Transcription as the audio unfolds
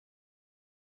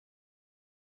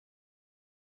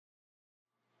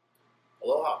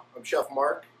Aloha, I'm Chef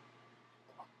Marc,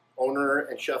 owner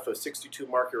and chef of 62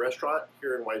 Market Restaurant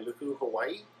here in Wailuku,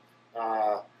 Hawaii.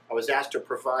 I was asked to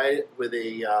provide with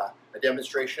a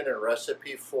demonstration and a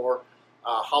recipe for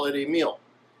a holiday meal.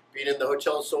 Being in the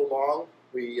hotel so long,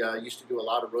 we used to do a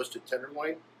lot of roasted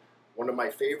tenderloin. One of my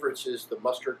favorites is the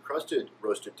mustard crusted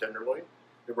roasted tenderloin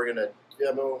that we're going to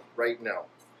demo right now.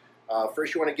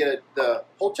 First, you want to get the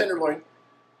whole tenderloin.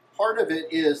 Part of it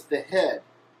is the head.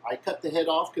 I cut the head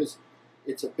off because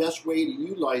it's the best way to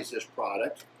utilize this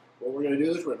product. What we're going to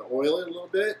do is we're going to oil it a little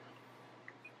bit,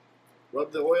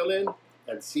 rub the oil in,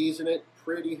 and season it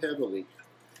pretty heavily.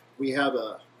 We have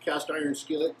a cast iron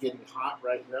skillet getting hot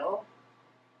right now.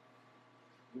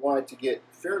 We want it to get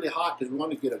fairly hot because we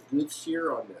want to get a good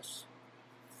sear on this.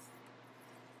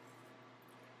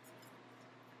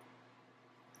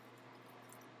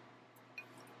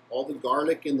 All the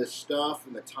garlic and the stuff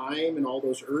and the thyme and all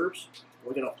those herbs,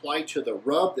 we're going to apply to the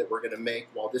rub that we're going to make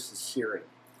while this is searing.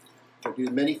 We'll do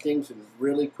many things in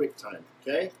really quick time,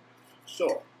 okay?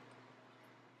 So,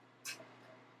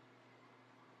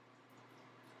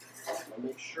 I'll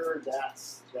make sure that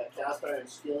cast iron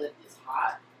skillet is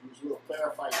hot. Use a little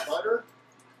clarified butter.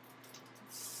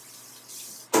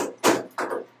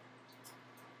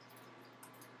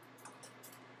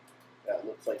 That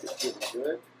looks like it's getting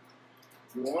good.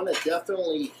 You want to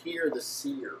definitely hear the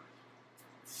sear.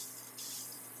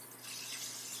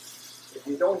 If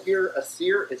you don't hear a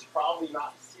sear, it's probably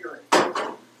not searing.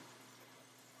 What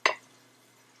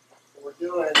we're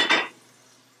doing is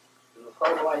we're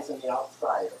caramelizing the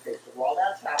outside. Okay, so while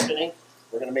that's happening,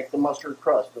 we're going to make the mustard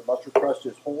crust. The mustard crust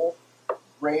is whole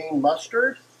grain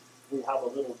mustard. We have a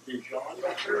little Dijon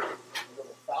mustard, a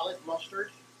little salad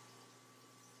mustard.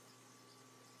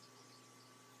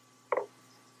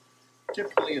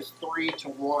 Typically is 3 to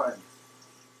 1.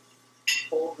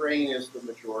 Whole grain is the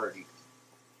majority.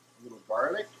 A little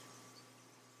garlic,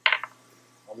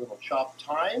 a little chopped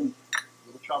thyme, a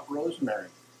little chopped rosemary.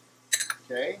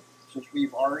 Okay, since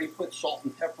we've already put salt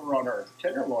and pepper on our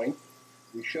tenderloin,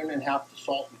 we shouldn't have to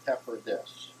salt and pepper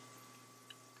this.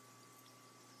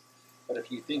 But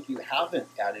if you think you haven't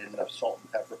added enough salt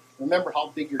and pepper, remember how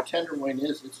big your tenderloin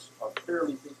is. It's a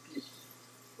fairly big piece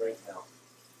right now.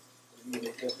 You need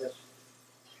to get this.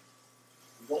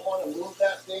 You don't want to move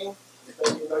that thing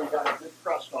because you know you got a good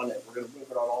crust on it. We're going to move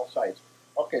it on all sides.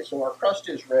 Okay, so our crust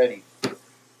is ready.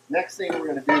 Next thing we're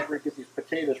going to do is we're going to get these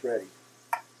potatoes ready.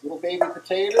 Little baby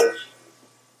potatoes,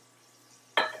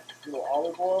 a little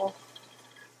olive oil.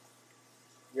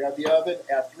 We have the oven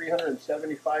at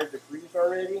 375 degrees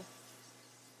already.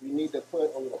 We need to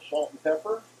put a little salt and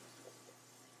pepper.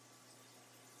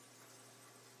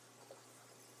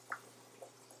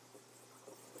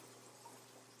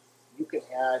 You can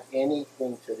add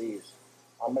anything to these.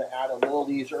 I'm going to add a little of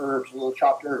these herbs, a little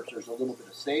chopped herbs. There's a little bit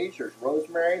of sage, there's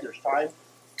rosemary, there's thyme,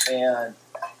 and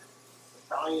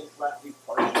Italian flat leaf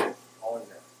parsley all in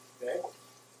there. Okay?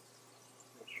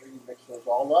 Make sure you mix those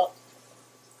all up.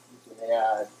 You can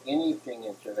add anything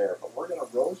into there, but we're going to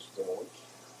roast those.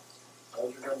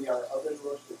 Those are going to be our oven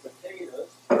roasted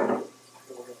potatoes that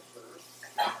we're going to serve.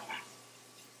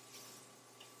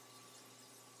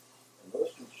 And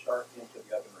those can start into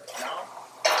the oven right now.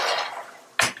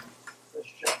 Let's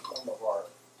check some of our.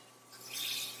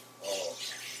 Oh,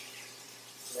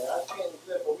 yeah, that's getting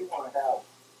good, but we want to have.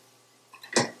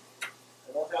 I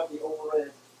don't have the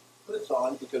overhead hoods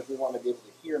on because we want to be able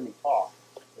to hear me talk.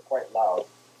 They're quite loud.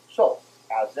 So,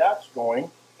 as that's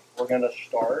going, we're going to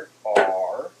start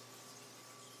our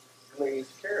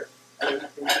glazed carrot. Okay.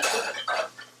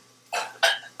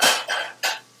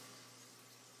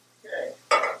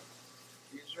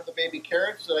 These are the baby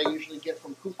carrots that I usually get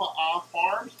from Kupa'a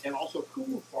Farms and also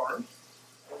Kumu Farms.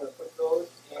 I'm going to put those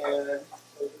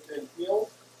in peeled.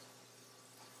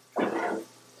 Add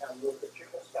a little bit of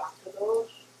chicken stock to those.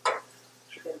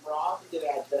 Chicken broth. You can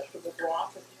add vegetable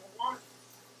broth if you want.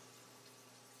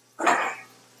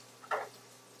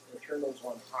 And turn those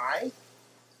on high.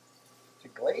 To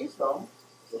glaze them,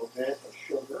 a little bit of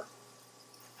sugar.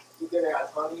 You can add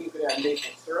honey, you can add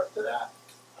maple syrup to that.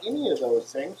 Any of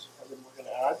those things. And then we're going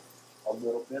to add a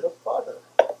little bit of butter.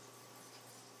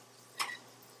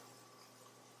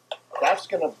 That's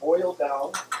going to boil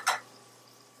down.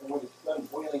 And when it's done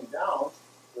boiling down,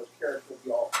 those carrots will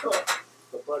be all cooked.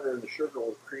 The butter and the sugar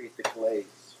will create the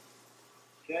glaze.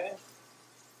 Okay?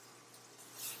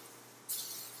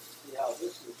 See how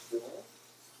this is doing.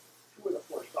 2 of the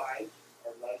 4 sides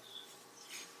are nice.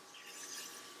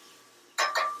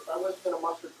 If I was going to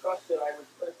mustard crust it, I would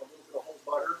put a little bit of whole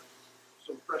butter,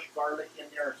 some fresh garlic in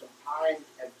there, some thyme,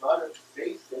 and butter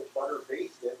baste it while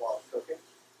it's cooking.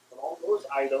 But all those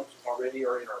items already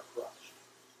are in our crust.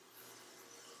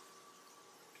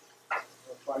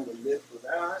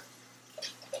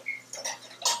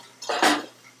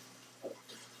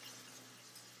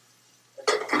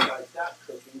 that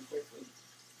cooking quickly.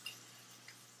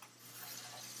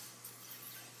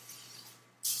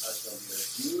 That's going to be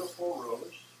a beautiful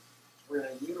roast. We're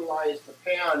going to utilize the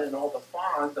pan and all the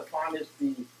fond. The fond is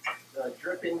the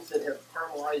drippings that have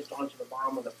caramelized onto the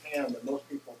bottom of the pan that most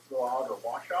people throw out or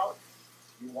wash out.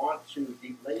 You want to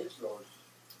deglaze those.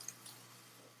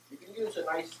 You can use a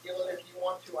nice skillet if you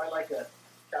want to. I like a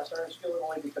cast iron skillet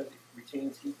only because it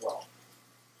retains heat well.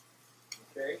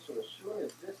 Okay, so as soon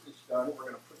as this is done, we're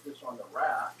going to put this on the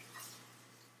rack.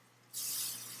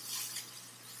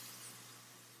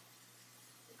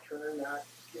 Turn that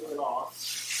skillet off.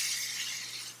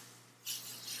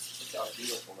 Look how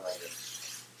beautiful that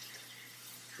is.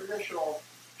 Traditional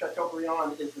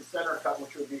Chateaubriand is the center cut,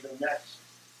 which would be the next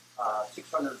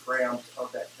 600 grams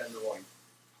of that tenderloin.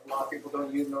 A lot of people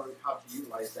don't even know how to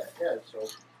utilize that head, so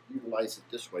utilize it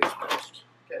this way is best.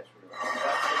 Okay, so we're going to put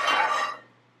that to the back.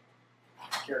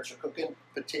 Carrots are cooking,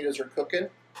 potatoes are cooking.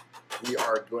 We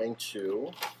are going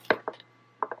to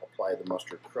apply the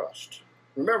mustard crust.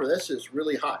 Remember, this is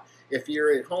really hot. If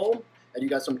you're at home and you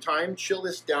got some time, chill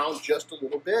this down just a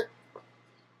little bit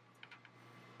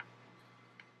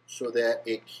so that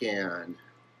it can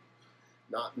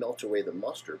not melt away the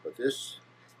mustard. But this,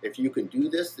 if you can do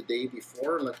this the day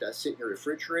before and let that sit in your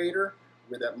refrigerator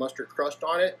with that mustard crust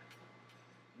on it,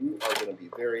 you are going to be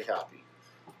very happy.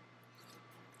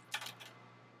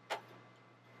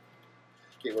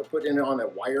 Okay, we're putting it on a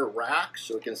wire rack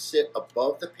so it can sit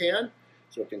above the pan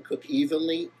so it can cook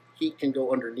evenly. Heat can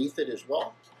go underneath it as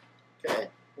well. Okay,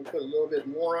 we'll put a little bit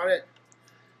more on it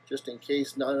just in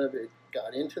case none of it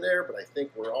got into there, but I think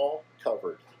we're all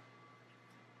covered.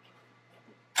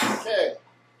 Okay,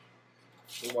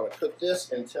 we want to cook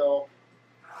this until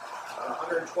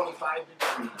 125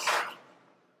 degrees.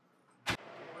 We're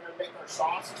going to make our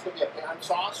sauce. It's going to be a pan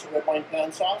sauce, a red wine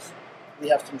pan sauce. We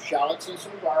have some shallots and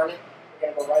some garlic.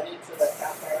 We're going to go right into the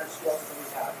cast iron skillet that we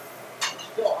have. It's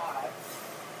still hot.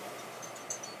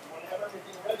 You want to have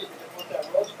everything ready because once that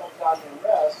roast comes out and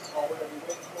rests, all we're going to be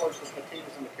waiting for is the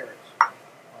potatoes and the carrots.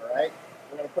 All right?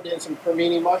 We're going to put in some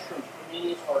cremini mushrooms.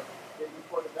 Creminis are baby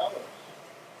portobellos.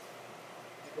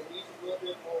 If it needs a little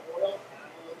bit more oil, add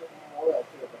a little bit more oil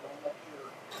to it, but don't let your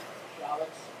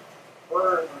shallots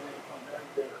burn or they become very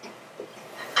bitter.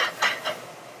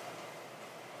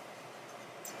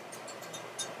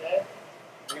 Okay?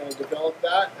 We're going to develop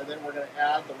that, and then we're going to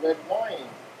add the red wine.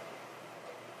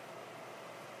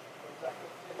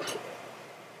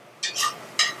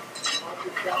 You want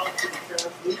your shallots to be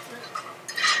translucent.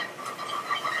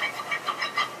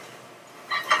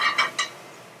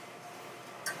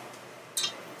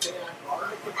 You can add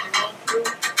garlic if you want to,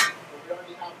 but we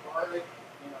already have garlic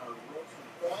in our roasted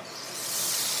crust.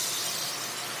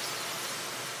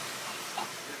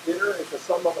 Your dinner is the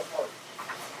sum of the parts.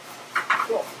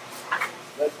 So,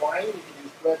 red wine, you can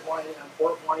use red wine and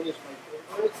port wine is my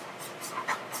favorite.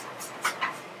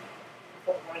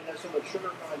 Port wine has so much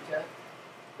sugar content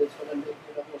that's going to make it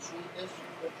a little sweetness. You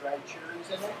can put dried cherries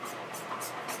in it.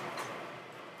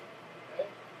 Okay.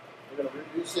 We're going to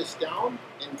reduce this down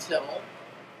until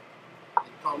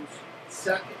it comes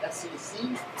sec, S-E-C,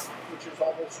 which is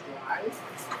almost dry. And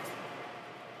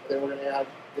then we're going to add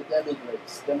the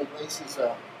demi-glace. Demi-glace is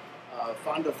a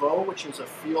fond de veau, which is a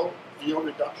veal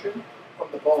reduction from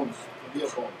the bones, the veal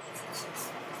bones.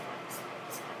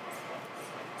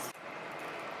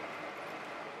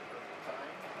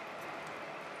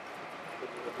 A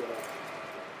little bit of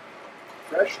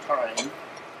fresh thyme.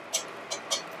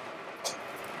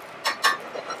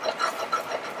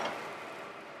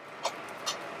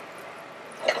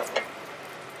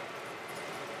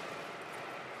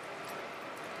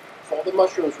 So all the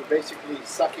mushrooms were basically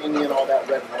sucking in all that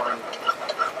red wine.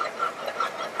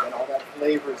 And all that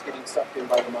flavor is getting sucked in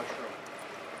by the mushroom.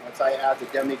 Once I add the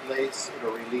demi-glace,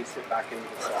 it'll release it back into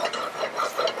the sauce.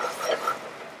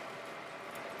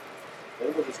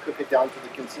 Then we'll just cook it down to the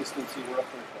consistency we're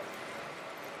looking for.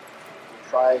 We'll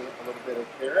try a little bit of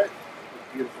carrot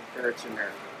with beautiful carrots in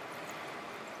there.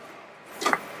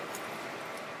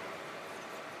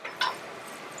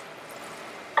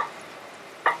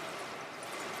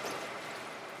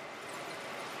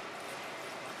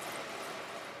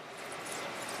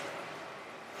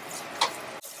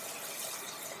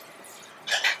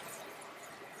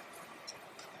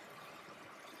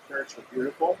 Carrots are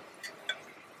beautiful.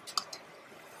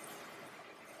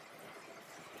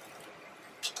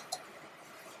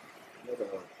 Another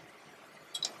one.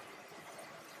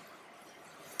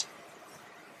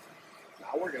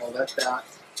 Now we're going to let that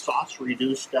sauce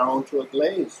reduce down to a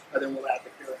glaze, and then we'll add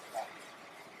the carrots back.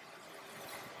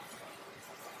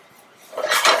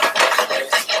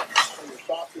 So your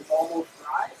sauce is almost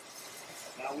dry.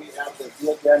 Now we add the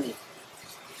veal demi.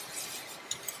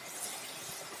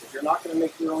 If you're not going to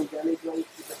make your own demi, really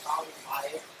keep it out and buy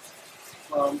it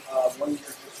from one of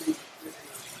your distributors.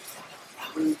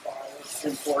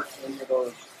 Import any of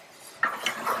those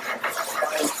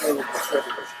fine flavor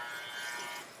distributors.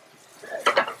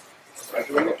 As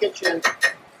we're in the kitchen,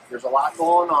 there's a lot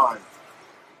going on.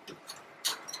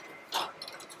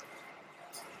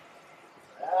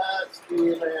 That's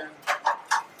feeling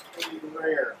pretty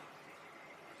rare.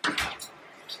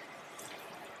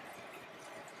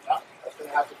 Yep, that's going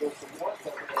to have to go some more, so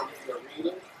we're going to give you a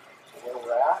reading of where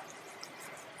we're at.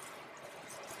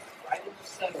 Right in the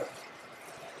center.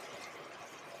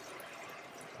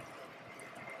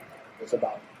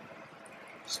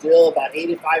 It's still about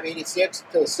 85, 86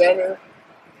 to the center.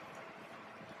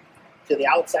 To the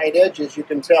outside edges, you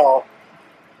can tell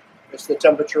it's the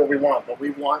temperature we want, but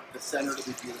we want the center to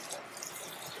be beautiful.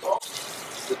 So,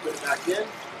 we put it back in.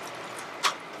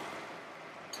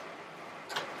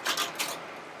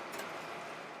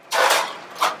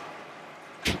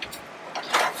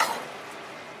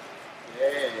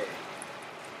 Okay.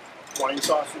 Wine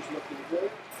sausage looking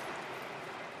good.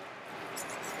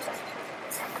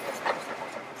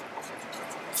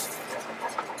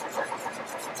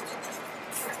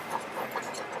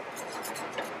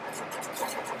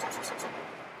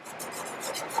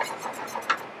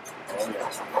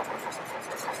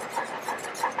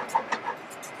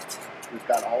 We've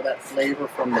got all that flavor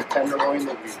from the tenderloin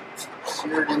that we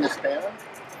seared in this pan.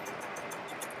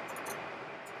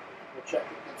 We'll check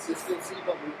the consistency,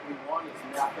 but what we want is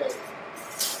nappe.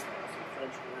 That's the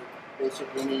French word.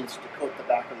 Basically means to coat the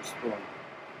back of the spoon.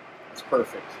 That's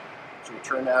perfect. So we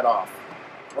turn that off.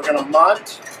 We're going to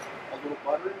mont a little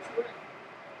butter into it.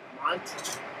 Monte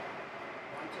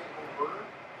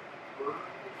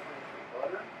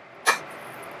butter.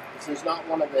 This is not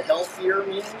one of the healthier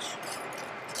meals,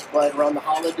 but around the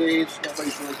holidays,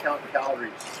 nobody's really counting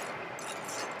calories.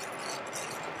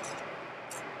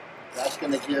 That's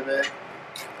going to give it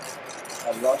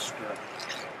a luster.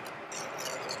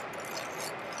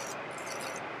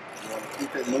 You want to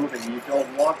keep it moving. You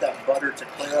don't want that butter to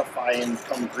clarify and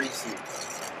become greasy.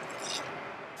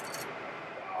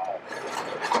 Wow,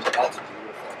 that's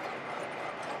beautiful.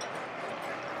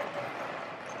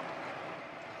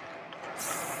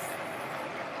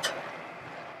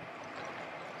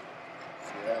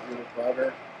 That little butter.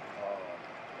 Oh.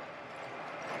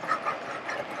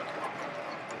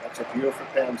 That's a beautiful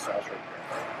pan sauce right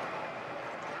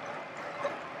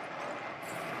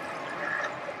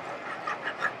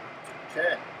there.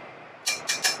 Okay.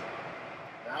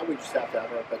 Now we just have to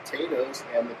have our potatoes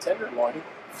and the tenderloin.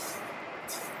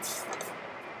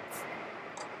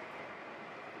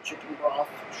 The chicken broth,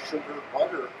 sugar,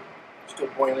 butter still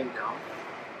boiling down.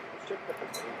 Let's check the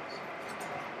potatoes.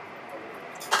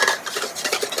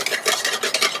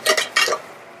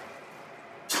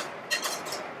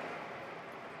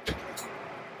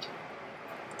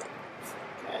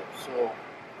 So, we'll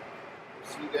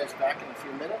see you guys back in a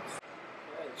few minutes.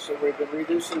 Okay, so we've been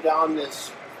reducing down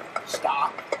this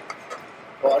stock,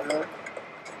 butter,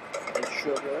 and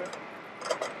sugar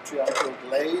to our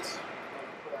glaze.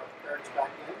 Put our carrots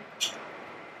back in.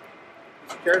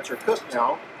 The carrots are cooked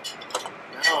now.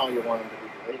 Now you want them to be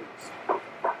glazed.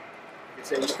 You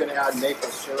say you can add maple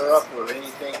syrup or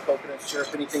anything, coconut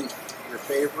syrup, anything your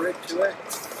favorite to it.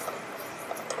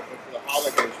 But for the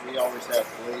holidays, we always have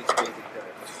glazed baby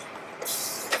carrots.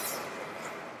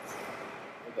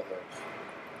 Look at those.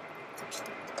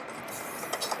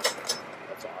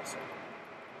 That's awesome.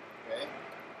 Okay.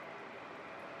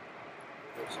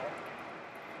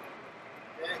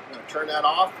 Okay, I'm going to turn that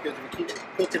off because if you keep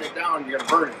cooking it down, you're going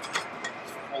to burn it.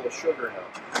 It's full of sugar now.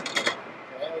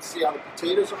 Okay, let's see how the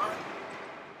potatoes are.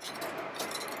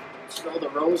 So the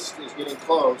roast is getting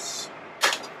close.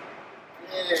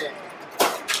 Yeah.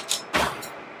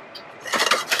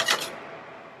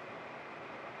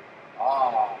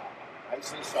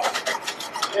 Nice and soft.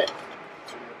 Okay.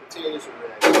 So your potatoes are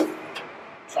ready. Your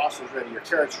sauce is ready. Your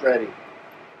carrots ready.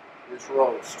 This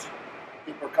roast.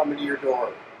 People are coming to your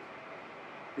door.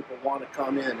 People want to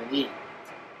come in and eat.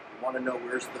 They want to know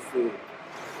where's the food.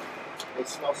 They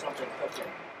smell something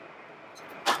cooking.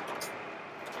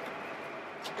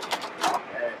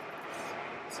 Okay.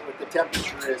 See what the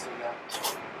temperature is in that.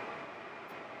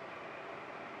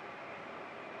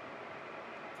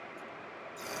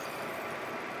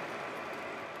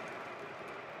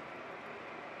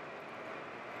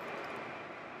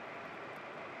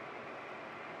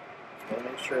 We'll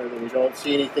make sure that we don't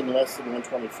see anything less than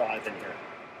 125 in here.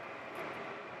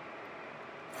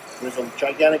 There's a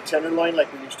gigantic tenderloin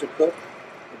like we used to cook.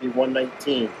 It'd be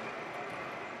 119.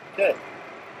 Okay.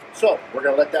 So we're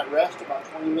going to let that rest about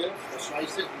 20 minutes. We'll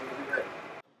slice it and we'll be ready.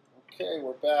 Okay,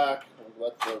 we're back. We'll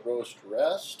let the roast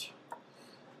rest.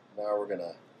 Now we're going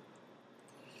to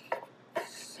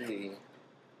see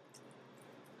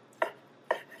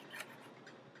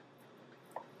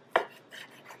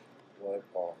what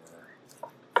our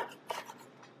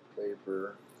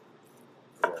labor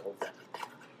will.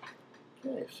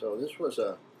 Okay, so this was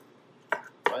a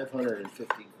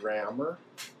 550 grammer,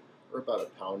 or about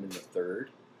 1.1 pounds.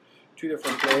 Two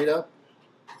different plate up.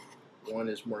 One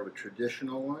is more of a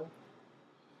traditional one,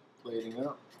 plating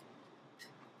up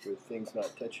with things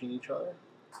not touching each other.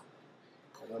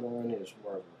 Another one is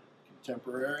more of a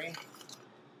contemporary.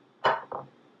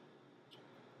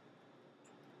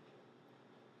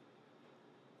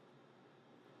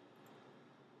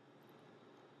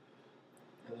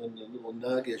 And then the little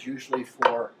nug is usually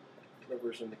for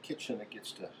whoever's in the kitchen that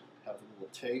gets to have a little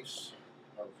taste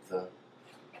of the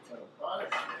final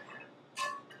product.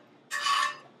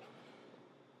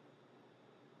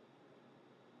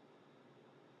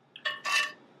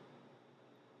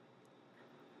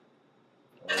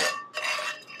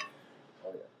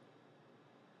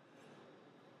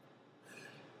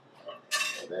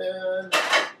 And then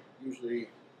usually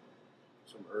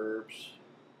some herbs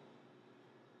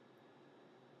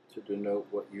to denote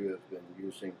what you have been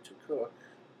using to cook.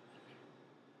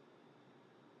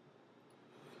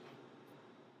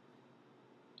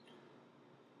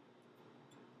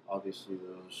 Obviously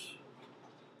those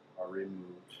are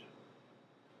removed,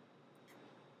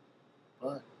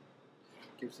 but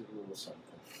gives it a little something.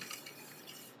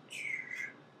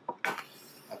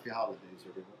 Happy holidays,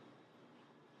 everyone.